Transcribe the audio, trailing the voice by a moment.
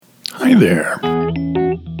Hi there.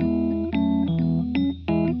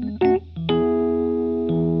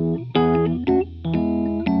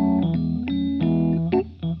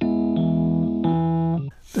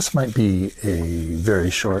 This might be a very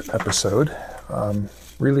short episode.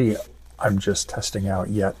 Really, I'm just testing out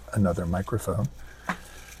yet another microphone.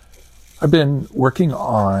 I've been working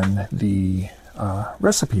on the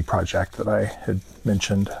recipe project that I had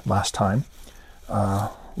mentioned last time,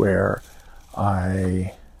 where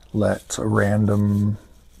I let a random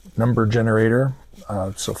number generator,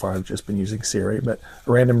 so far I've just been using Siri, but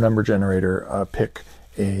a random number generator pick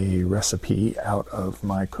a recipe out of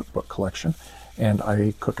my cookbook collection, and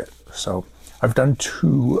I cook it. So I've done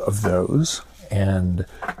 2 of those, and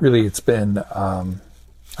really it's been,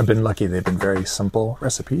 I've been lucky. They've been very simple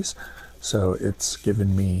recipes, so it's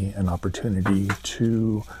given me an opportunity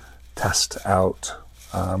to test out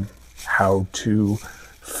how to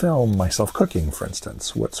film myself cooking, for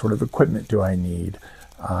instance. What sort of equipment do I need?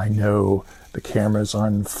 I know the cameras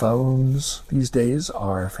on phones these days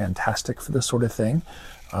are fantastic for this sort of thing.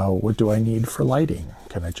 What do I need for lighting?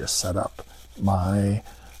 Can I just set up my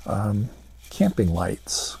camping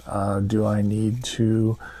lights? Do I need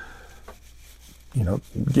to,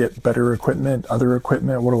 get better equipment, other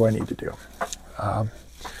equipment? What do I need to do?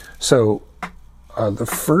 So the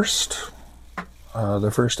first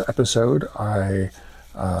episode, I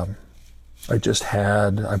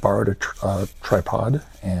borrowed a tripod,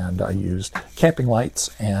 and I used camping lights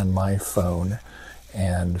and my phone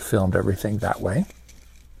and filmed everything that way.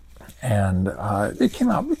 And it came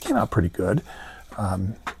out pretty good.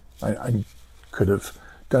 I could have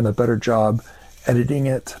done a better job editing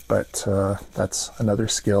it, but that's another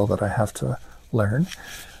skill that I have to learn.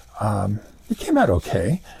 It came out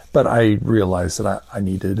okay, but I realized that I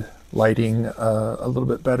needed lighting a little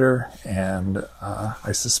bit better, and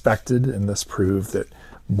I suspected, and this proved, that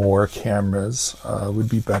more cameras would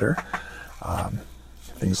be better,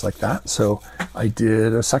 things like that. So I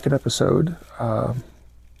did a second episode,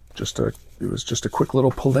 it was just a quick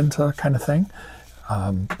little polenta kind of thing,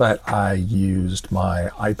 but I used my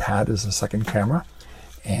iPad as a second camera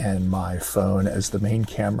and my phone as the main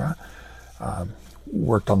camera.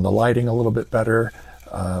 Worked on the lighting a little bit better,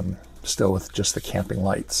 still with just the camping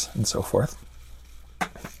lights and so forth.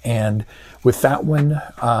 And with that one,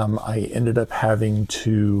 I ended up having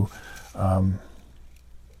to,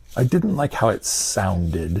 I didn't like how it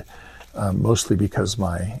sounded, mostly because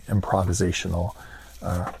my improvisational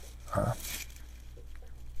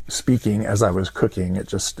speaking as I was cooking,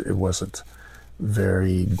 it wasn't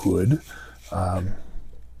very good.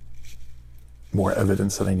 More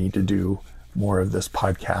evidence that I need to do more of this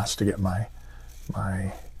podcast to get my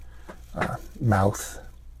mouth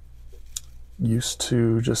used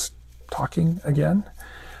to just talking again.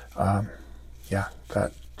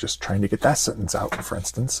 That just trying to get that sentence out, for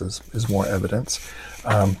instance, is more evidence.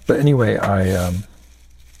 But anyway, I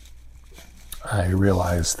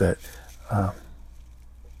realized that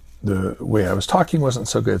the way I was talking wasn't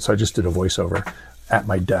so good, so I just did a voiceover at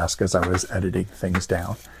my desk as I was editing things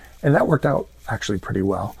down, and that worked out actually pretty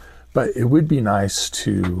well. But it would be nice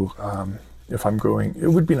to, it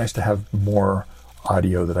would be nice to have more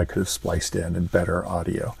audio that I could have spliced in, and better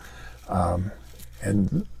audio.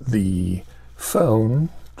 And the phone,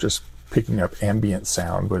 just picking up ambient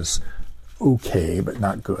sound, was okay, but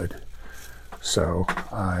not good. So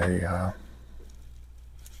I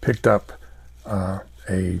picked up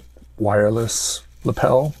a wireless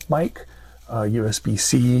lapel mic,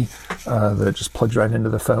 USB-C, that just plugs right into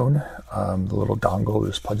the phone. The little dongle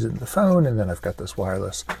just plugs into the phone, and then I've got this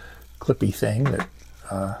wireless clippy thing that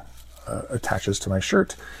attaches to my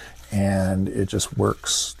shirt, and it just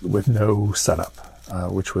works with no setup,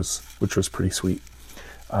 which was pretty sweet.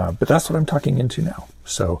 But that's what I'm talking into now.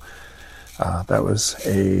 So that was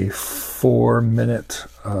a 4-minute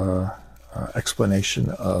explanation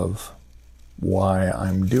of why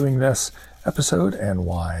I'm doing this episode and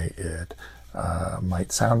why it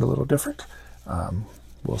might sound a little different.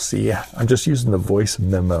 We'll see. I'm just using the voice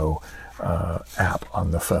memo app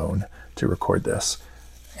on the phone to record this,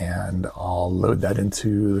 and I'll load that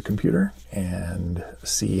into the computer and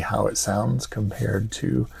see how it sounds compared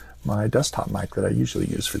to my desktop mic that I usually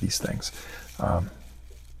use for these things.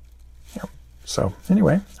 So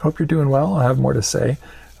anyway, hope you're doing well. I'll have more to say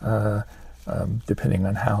depending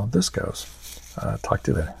on how this goes. Talk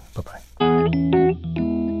to you later. Bye-bye.